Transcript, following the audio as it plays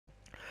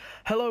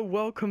Hello,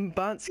 welcome,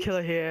 Bants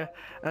Killer here,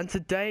 and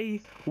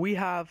today we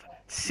have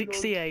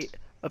 68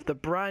 of the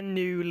brand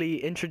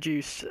newly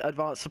introduced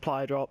advanced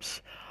supply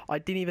drops. I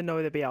didn't even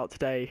know they'd be out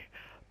today,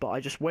 but I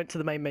just went to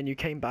the main menu,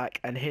 came back,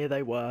 and here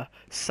they were,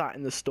 sat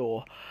in the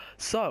store.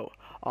 So,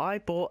 I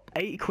bought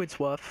 80 quid's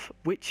worth,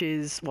 which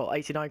is, well,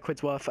 89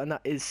 quid's worth, and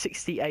that is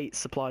 68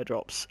 supply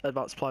drops,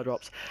 advanced supply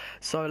drops.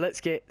 So,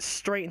 let's get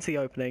straight into the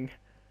opening.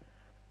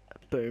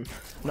 Boom.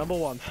 Number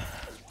one.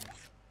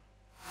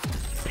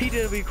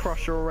 PW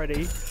Crusher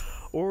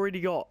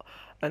already got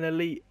an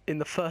elite in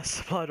the first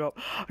supply drop.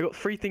 I got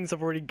 3 things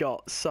I've already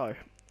got. So,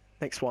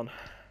 next one.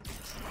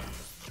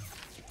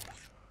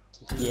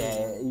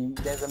 Yeah,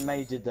 there's a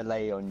major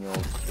delay on your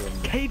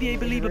KVA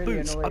Believer really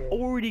boots. annoying. I've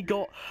already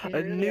got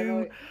a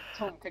new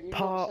Tom, can you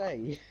part not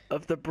say?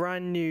 of the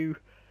brand new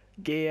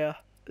gear.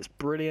 It's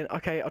brilliant.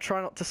 Okay, I'll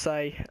try not to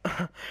say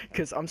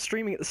because I'm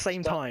streaming at the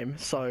same time.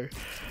 So.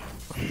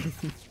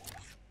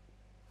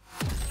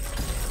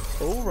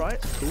 All right.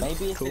 Cool.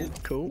 Maybe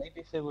cool. Maybe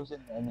if there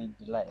wasn't any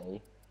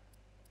delay.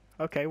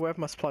 Okay, where have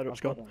my supply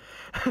drops gone?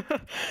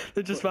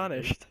 They just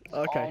vanished.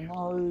 Okay.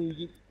 Oh no,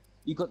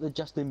 you got the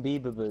Justin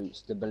Bieber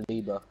boots, the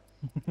Belieber.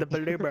 The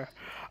Belieber.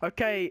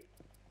 Okay,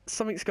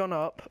 something's gone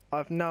up.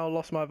 I've now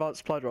lost my advanced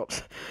supply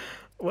drops.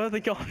 Where have they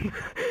gone?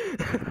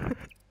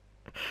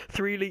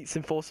 3 elites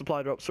and 4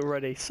 supply drops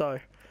already. So,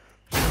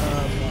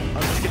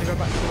 I'm just gonna go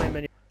back to the main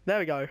menu. There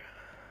we go.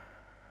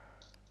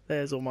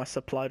 There's all my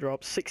supply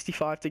drops.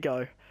 65 to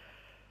go.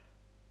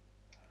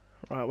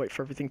 Right, wait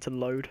for everything to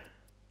load.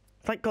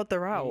 Thank God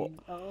they're out.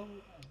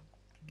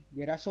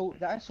 Yeah, that's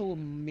all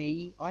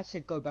me. I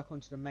said go back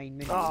onto the main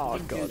menu. Oh, You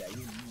didn't do God. that, you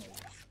didn't know.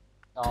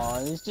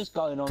 Oh, it's just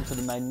going on to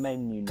the main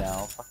menu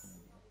now.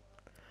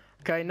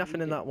 Okay,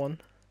 nothing in that one.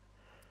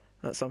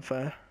 That's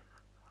unfair.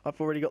 I've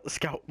already got the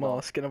scout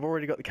mask, and I've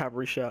already got the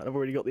cavalry shirt, and I've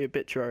already got the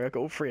obituary. I've got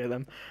all 3 of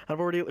them. I've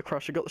already got the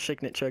crusher, got the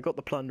signature, got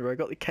the plunderer,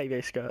 got the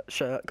KVA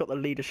shirt, got the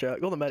leader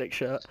shirt, got the medic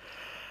shirt.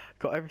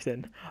 Got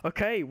everything.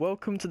 Okay,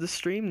 welcome to the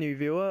stream, new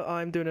viewer.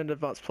 I'm doing an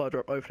advanced supply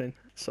drop opening,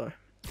 so.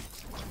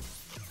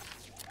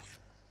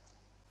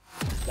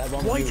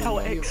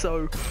 Whiteout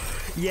EXO!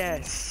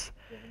 Yes!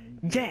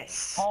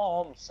 Yes!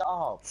 Tom, shut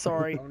up!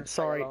 Sorry, I wanna say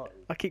sorry. hello.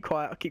 I keep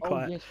quiet, I keep Oh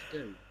quiet. yes,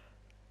 do.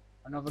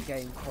 Another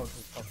game called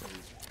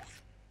Properties.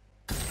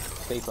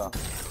 FIFA.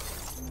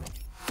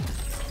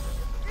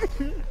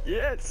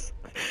 Yes!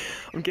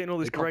 I'm getting all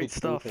this great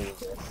stuff.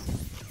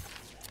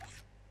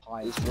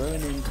 It's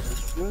ruining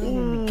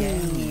the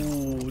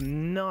game. Ooh,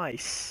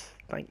 nice.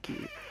 Thank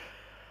you.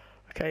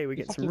 Okay, we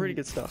get some really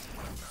good stuff.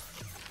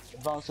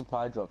 Advanced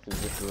supply drops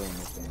is just ruining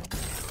the game.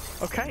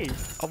 Okay,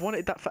 I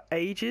wanted that for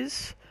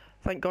ages.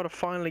 Thank God I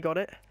finally got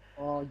it.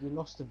 Oh, you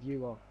lost a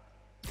viewer.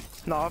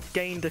 No, I've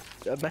gained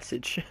a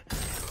message.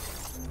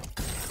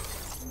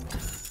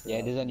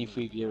 Yeah, there's only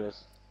 3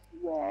 viewers.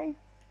 Yay.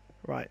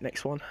 Right,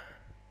 next one.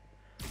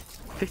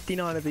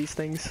 59 of these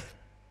things.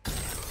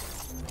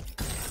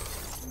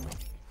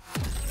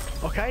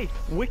 Okay,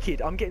 wicked.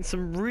 I'm getting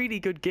some really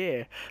good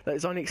gear that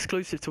is only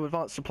exclusive to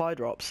advanced supply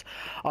drops.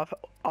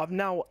 I've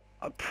now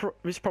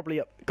it's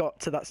probably got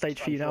to that stage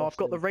for you now. I've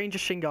got the Ranger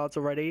shin guards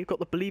already. I've got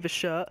the Believer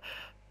shirt,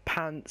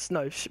 pants,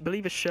 no,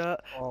 Believer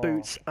shirt,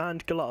 boots,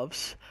 and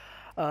gloves.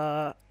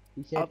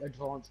 He said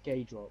advanced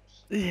gay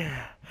drops.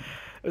 Yeah.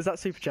 Was that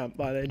Super Champ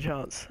by any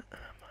chance?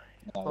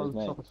 No, Oh, it was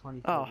me. top of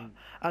 20. Oh,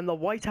 and the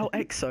Whiteout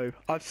EXO.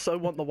 I so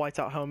want the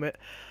Whiteout helmet.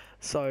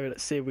 So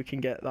let's see if we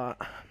can get that.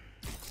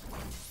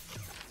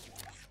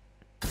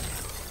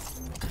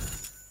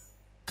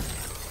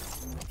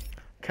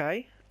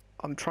 Okay,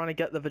 I'm trying to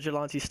get the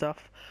vigilante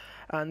stuff,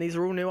 and these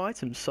are all new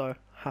items, so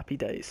happy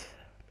days.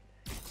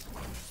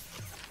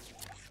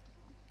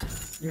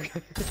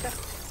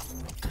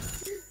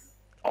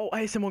 Oh,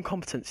 ASM1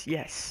 competence,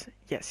 yes.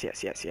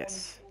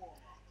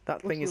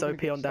 That thing is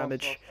OP on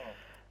damage.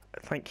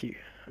 Thank you.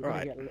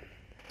 Right.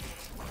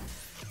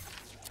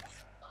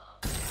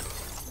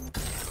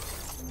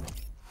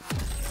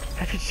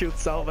 Heavy shield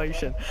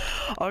salvation.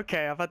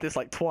 Okay, I've had this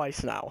like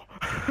twice now.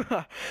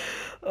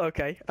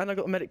 Okay, and I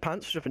got the medic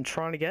pants, which I've been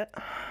trying to get.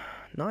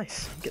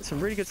 Nice. Get some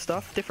really good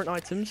stuff. Different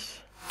items.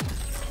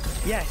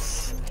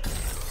 Yes.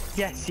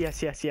 Yes.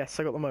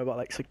 I got the mobile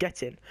X, so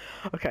get in.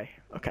 Okay.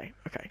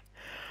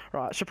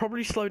 Right, I should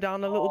probably slow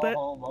down a little bit.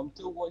 I'm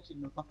still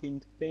watching the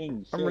fucking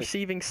thing. I'm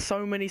receiving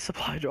so many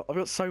supply drops. I've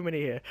got so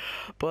many here.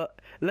 But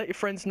let your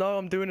friends know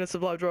I'm doing a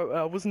supply drop.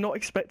 I was not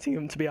expecting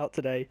them to be out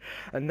today.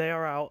 And they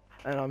are out.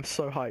 And I'm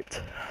so hyped.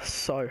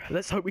 So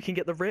let's hope we can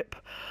get the rip.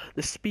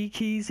 The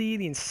speakeasy,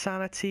 the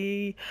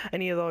insanity.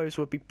 Any of those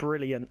would be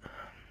brilliant.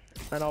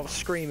 And I'll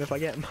scream if I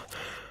get them.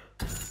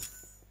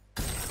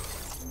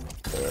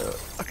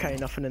 Okay,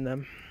 nothing in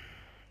them.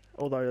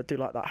 Although I do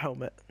like that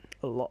helmet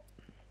a lot.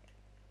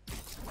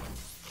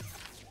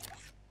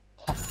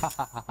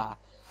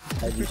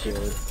 Heavy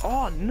shield.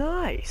 Oh,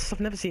 nice! I've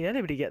never seen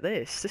anybody get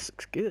this. This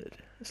looks good.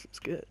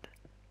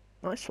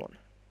 Nice one.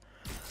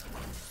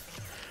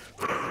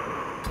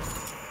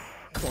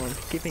 Come on,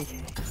 give me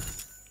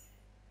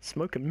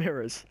smoke and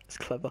mirrors. It's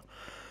clever.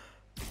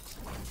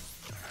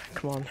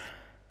 Come on.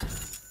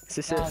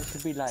 Is this No, it? it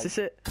should be Is like this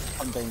it?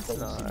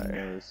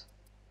 condensation noise.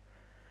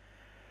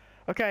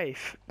 Okay,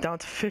 down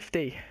to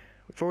 50.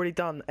 We've already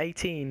done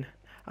 18,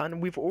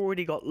 and we've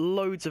already got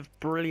loads of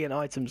brilliant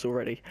items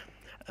already.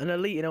 An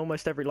elite in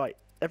almost every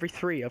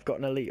 3 I've got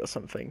an elite or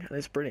something, and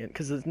it's brilliant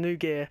because there's new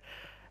gear.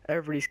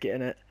 Everybody's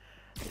getting it.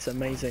 It's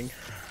amazing.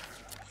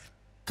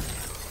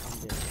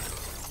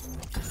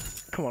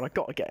 Come on, I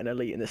gotta get an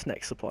elite in this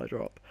next supply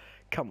drop.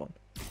 Come on,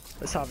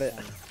 let's have it.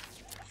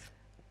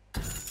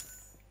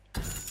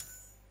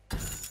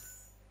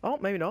 Oh,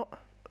 maybe not.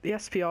 The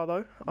SPR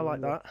though, I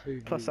like that.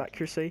 Plus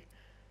accuracy.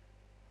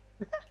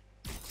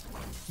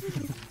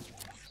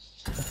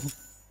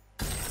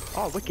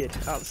 Oh, wicked!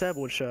 Atlas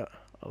Airborne shirt.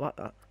 I like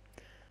that.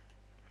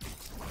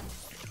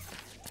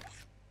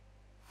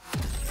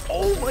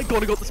 Oh my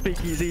god, I got the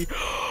speakeasy.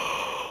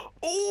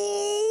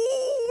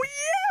 Oh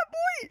yeah,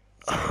 boy!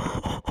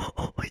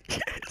 Oh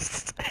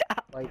yes!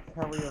 Wait,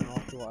 carry on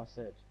after what I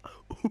said.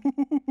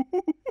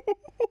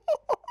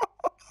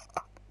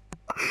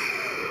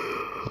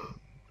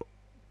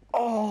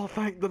 Oh,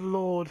 thank the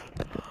Lord.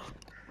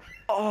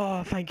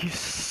 Oh, thank you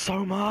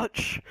so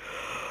much.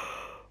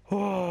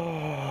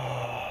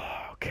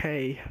 Oh,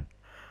 okay.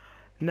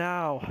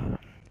 Now.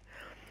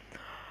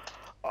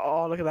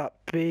 Oh, look at that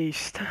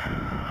beast.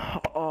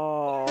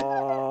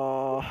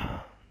 Oh.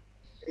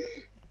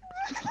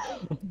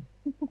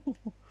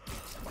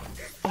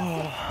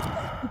 Oh.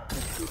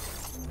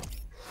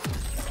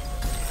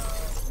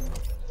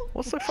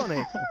 What's so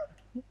funny?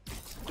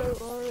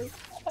 Don't worry.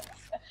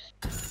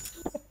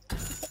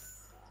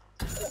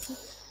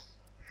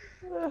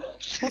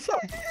 What's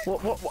up?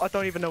 What? I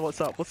don't even know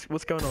what's up.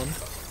 What's going on?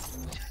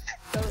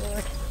 Don't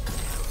worry.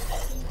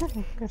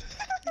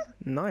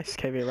 Nice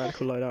KV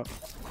radical loadout.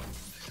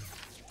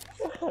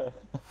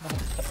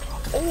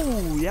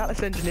 Oh, the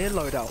Atlas Engineer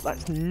loadout.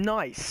 That's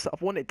nice.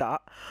 I've wanted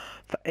that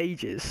for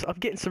ages. I'm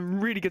getting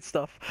some really good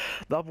stuff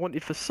that I've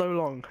wanted for so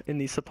long in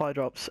these supply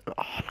drops.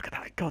 Oh, look at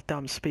that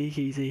goddamn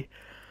speakeasy.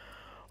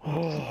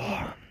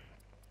 Oh.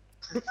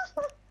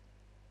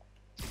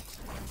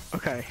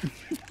 Okay.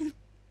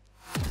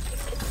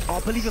 Oh,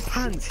 believer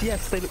pants.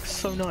 Yes, they look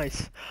so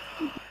nice.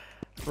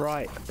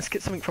 Right, let's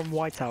get something from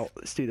Whiteout.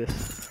 Let's do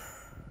this.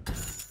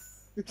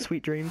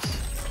 Sweet dreams.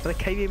 And a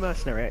KVA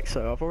Mercenary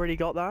EXO. I've already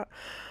got that,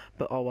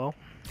 but oh well.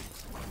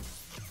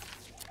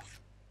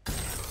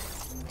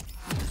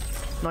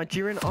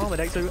 Nigerian Armored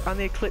EXO and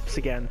the Eclipse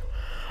again.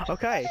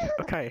 Okay.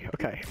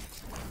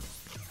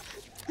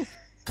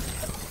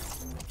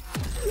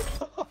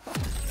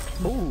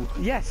 Ooh,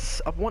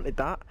 yes, I've wanted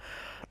that.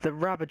 The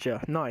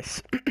Ravager,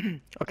 nice.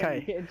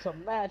 Okay. You're getting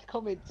some mad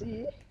comments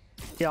here.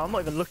 Yeah, I'm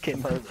not even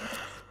looking.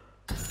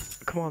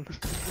 Come on,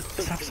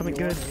 let's have something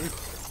good.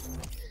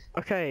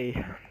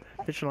 Okay,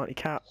 Vigilante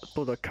Cat,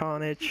 Bulldog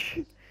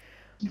Carnage.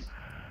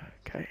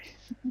 Okay.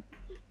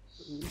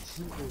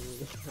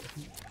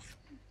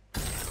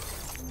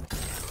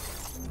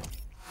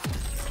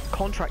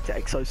 Contractor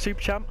EXO, Super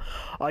Champ.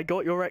 I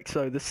got your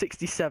EXO, the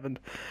 67,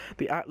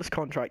 the Atlas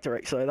Contractor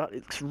EXO. That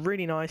looks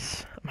really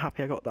nice. I'm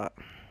happy I got that.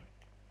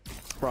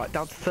 Right,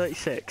 down to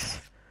 36.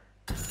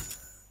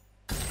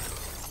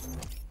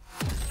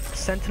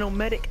 Sentinel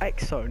Medic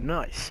EXO,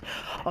 nice.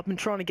 I've been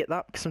trying to get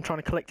that because I'm trying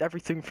to collect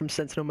everything from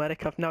Sentinel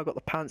Medic. I've now got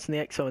the pants and the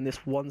EXO in this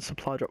one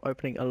supply drop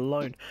opening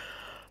alone.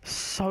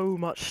 So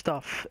much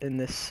stuff in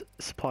this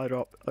supply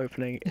drop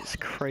opening, it's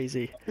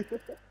crazy.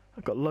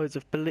 I've got loads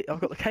of I've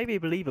got the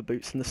KVA Believer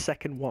boots in the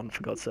second one,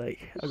 for God's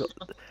sake. I've got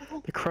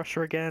the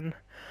Crusher again.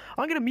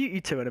 I'm gonna mute you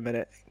two in a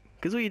minute,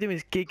 because all you're doing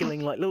is giggling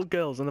like little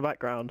girls in the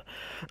background.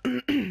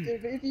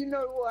 If you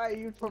know why,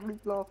 you'd probably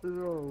laugh as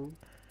well.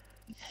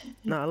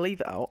 No, I'll leave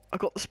it out. I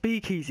got the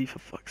speakeasy, for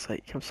fuck's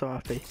sake. I'm so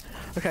happy.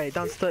 Okay,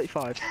 down to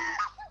 35.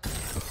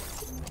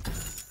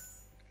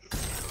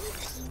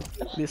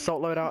 The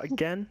assault loadout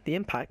again. The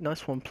impact,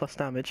 nice one, plus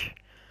damage.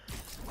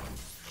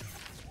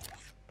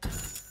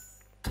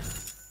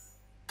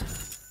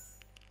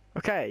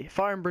 Okay,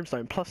 fire and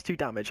brimstone, plus 2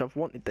 damage. I've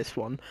wanted this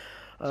one.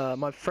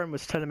 My friend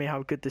was telling me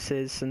how good this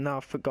is, and now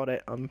I've forgot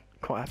it. I'm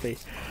quite happy.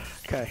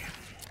 Okay.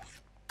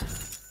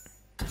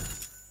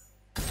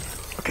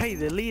 Okay,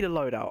 the leader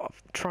loadout. I'm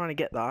trying to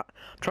get that.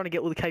 I'm trying to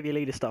get all the KV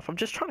leader stuff. I'm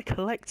just trying to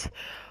collect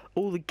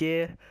all the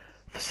gear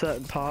for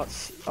certain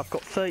parts. I've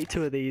got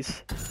 32 of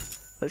these.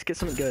 Let's get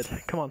something good.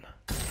 Come on.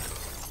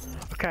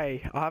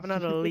 Okay, I haven't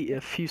had an elite in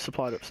a few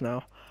supply drops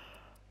now.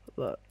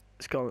 Look,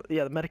 it's gone.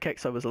 Yeah, the Medic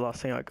EXO was the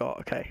last thing I got.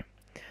 Okay.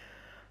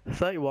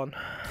 31.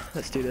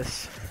 Let's do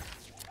this.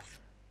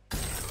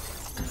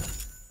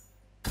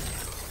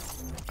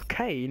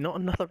 Okay, not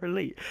another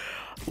elite.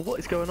 What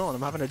is going on?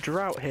 I'm having a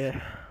drought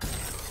here.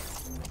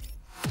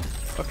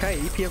 Okay,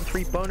 EPM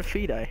 3 bona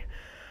fide.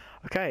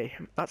 Okay,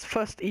 that's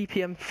first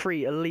EPM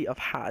 3 elite I've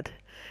had.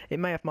 It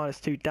may have minus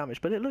 2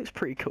 damage, but it looks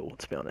pretty cool,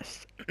 to be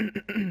honest.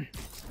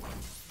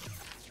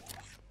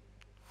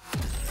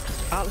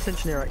 Atlas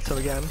Engineer EXO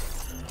again.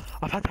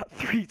 I've had that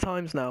 3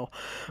 times now.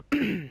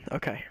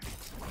 Okay.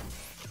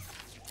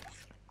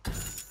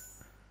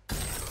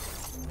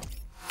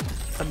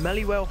 A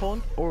Melee Whale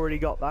Horn, already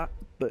got that,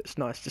 but it's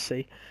nice to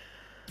see.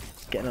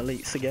 Getting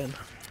elites again.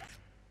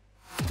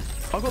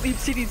 I got the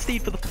obsidian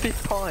steed for the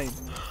 5th time.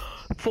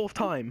 4th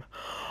time.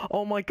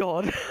 Oh my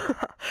god.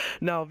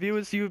 Now,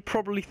 viewers, you would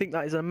probably think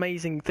that is an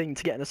amazing thing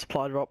to get in a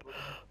supply drop,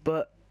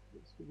 but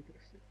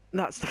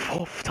that's the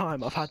 4th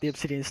time I've had the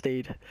obsidian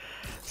steed.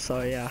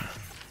 So yeah.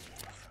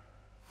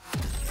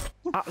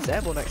 That was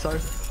airborne XO.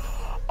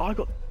 I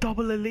got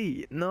double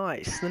elite.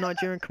 Nice. The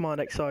Nigerian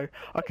command XO.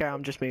 Okay,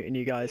 I'm just muting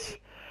you guys.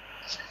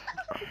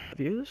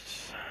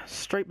 Viewers,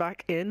 straight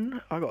back in.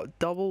 I got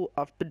double.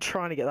 I've been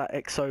trying to get that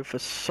XO for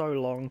so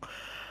long.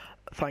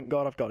 Thank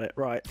God I've got it.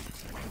 Right.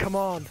 Come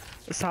on.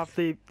 Let's have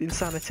the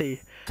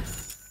insanity.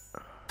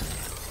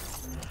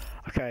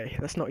 Okay,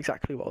 that's not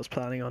exactly what I was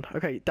planning on.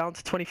 Okay, down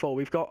to 24.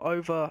 We've got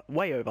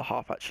way over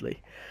half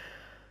actually.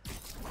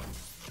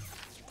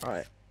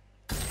 Right.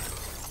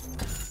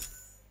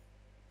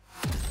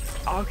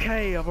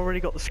 Okay, I've already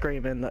got the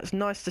scream in. That's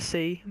nice to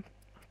see.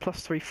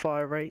 +3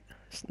 fire rate.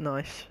 It's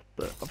nice,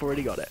 but I've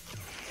already got it.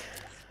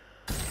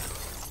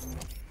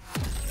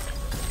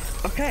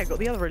 Okay, I got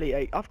the other Elite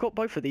 8. I've got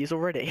both of these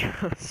already.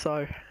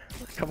 So,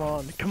 come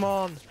on, come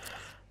on.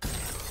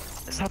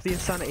 Let's have the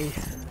insanity.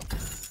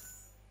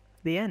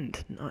 The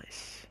end.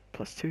 Nice.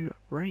 +2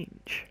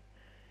 range.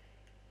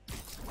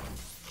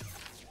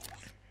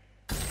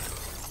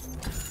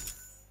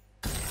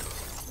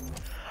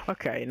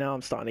 Okay, now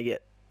I'm starting to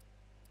get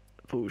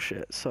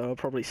bullshit, so I'll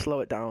probably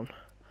slow it down.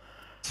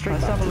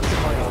 Let's have a look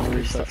at my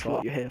armory, so that's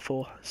what you're here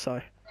for, so...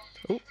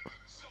 Ooh.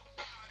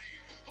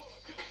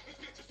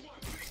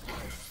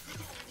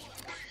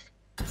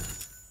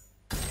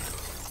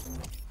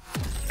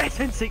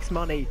 SN6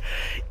 money!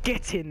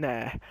 Get in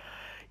there!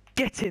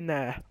 Get in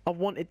there! I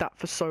wanted that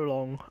for so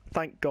long.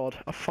 Thank God,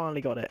 I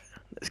finally got it.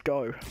 Let's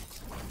go.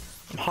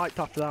 I'm hyped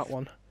after that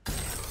one.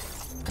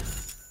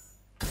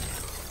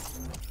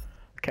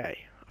 Okay,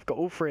 I've got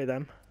all 3 of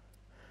them.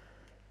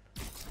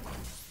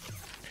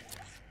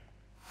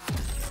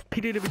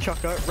 PDW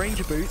Chucker,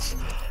 Ranger Boots.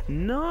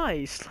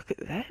 Nice! Look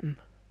at them.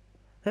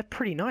 They're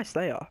pretty nice,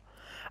 they are.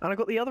 And I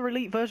got the other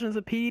elite versions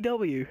of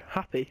PDW.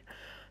 Happy.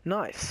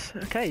 Nice.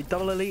 Okay,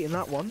 double elite in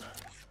that one.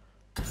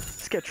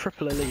 Let's get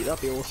triple elite,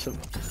 that'd be awesome.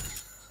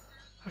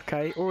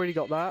 Okay, already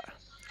got that.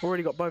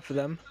 Already got both of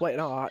them. Wait,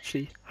 no, I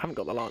actually haven't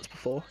got the lance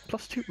before.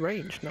 +2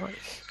 range,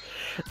 nice.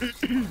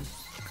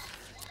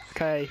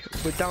 Okay,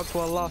 we're down to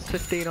our last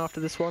 15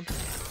 after this one.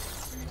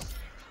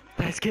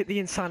 Let's get the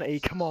insanity,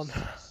 come on.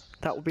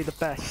 That would be the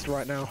best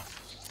right now.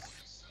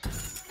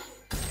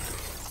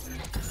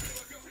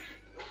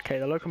 Okay,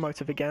 the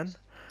locomotive again.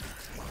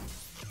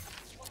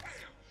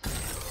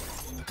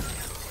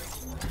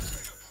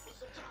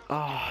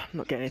 Ah, I'm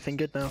not getting anything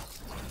good now.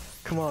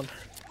 Come on.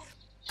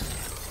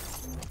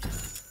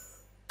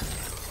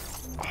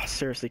 Oh,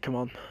 seriously, come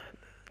on.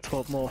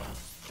 12 more.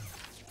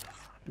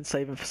 I've been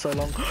saving for so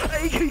long.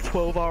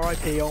 AK-12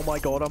 RIP, oh my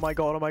god, oh my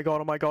god, oh my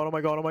god, oh my god, oh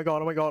my god, oh my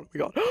god, oh my god, oh my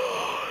god.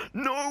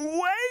 No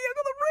way, I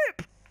got the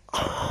rip!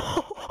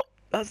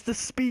 That's the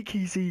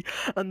speakeasy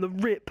and the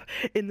rip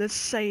in the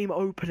same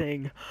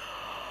opening.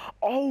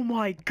 Oh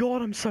my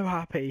god, I'm so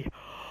happy.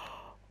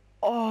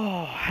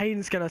 Oh,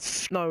 Hayden's gonna...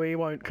 No, he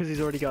won't because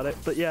he's already got it,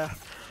 but yeah.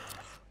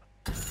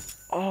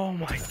 Oh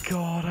my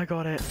god, I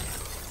got it.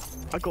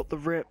 I got the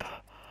rip.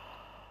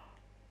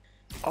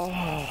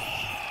 Oh,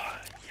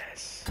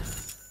 yes.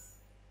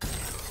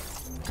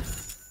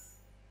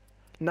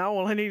 Now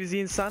all I need is the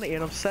insanity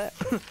and I'm set.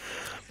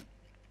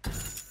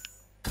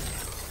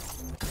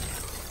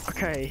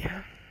 Okay.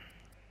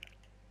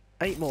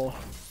 8 more.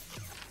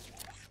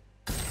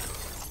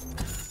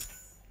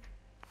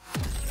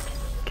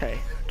 Okay,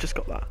 just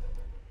got that.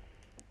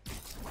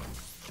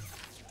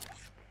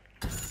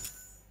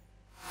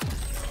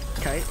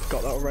 Okay,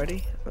 got that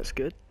already. That's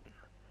good.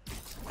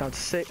 Down to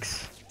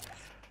 6.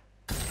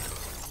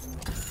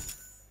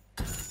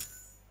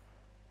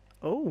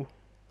 Oh,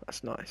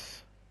 that's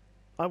nice.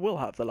 I will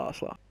have the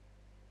last lap.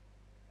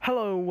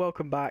 Hello,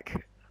 welcome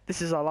back.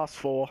 This is our last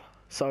 4.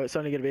 So it's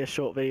only going to be a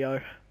short video,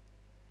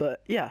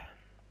 but yeah,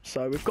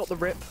 so we've got the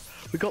rip,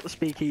 we've got the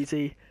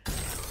speakeasy,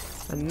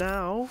 and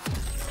now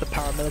the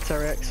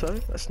paramilitary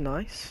exo. That's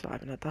nice, I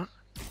haven't had that.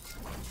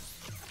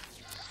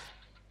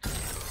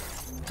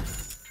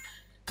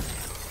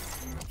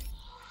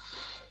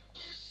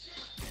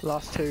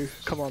 Last 2,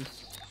 come on.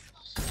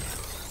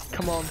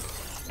 Come on,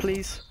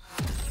 please.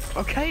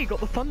 Okay, got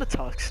the thunder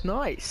tucks,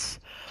 nice.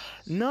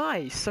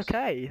 Nice,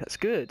 okay, that's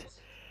good.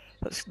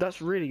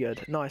 That's really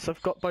good. Nice,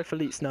 I've got both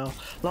elites now.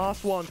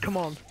 Last one, come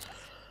on.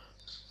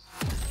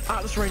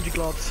 Atlas Ranger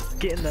gloves,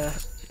 get in there.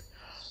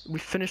 We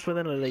finished with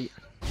an elite.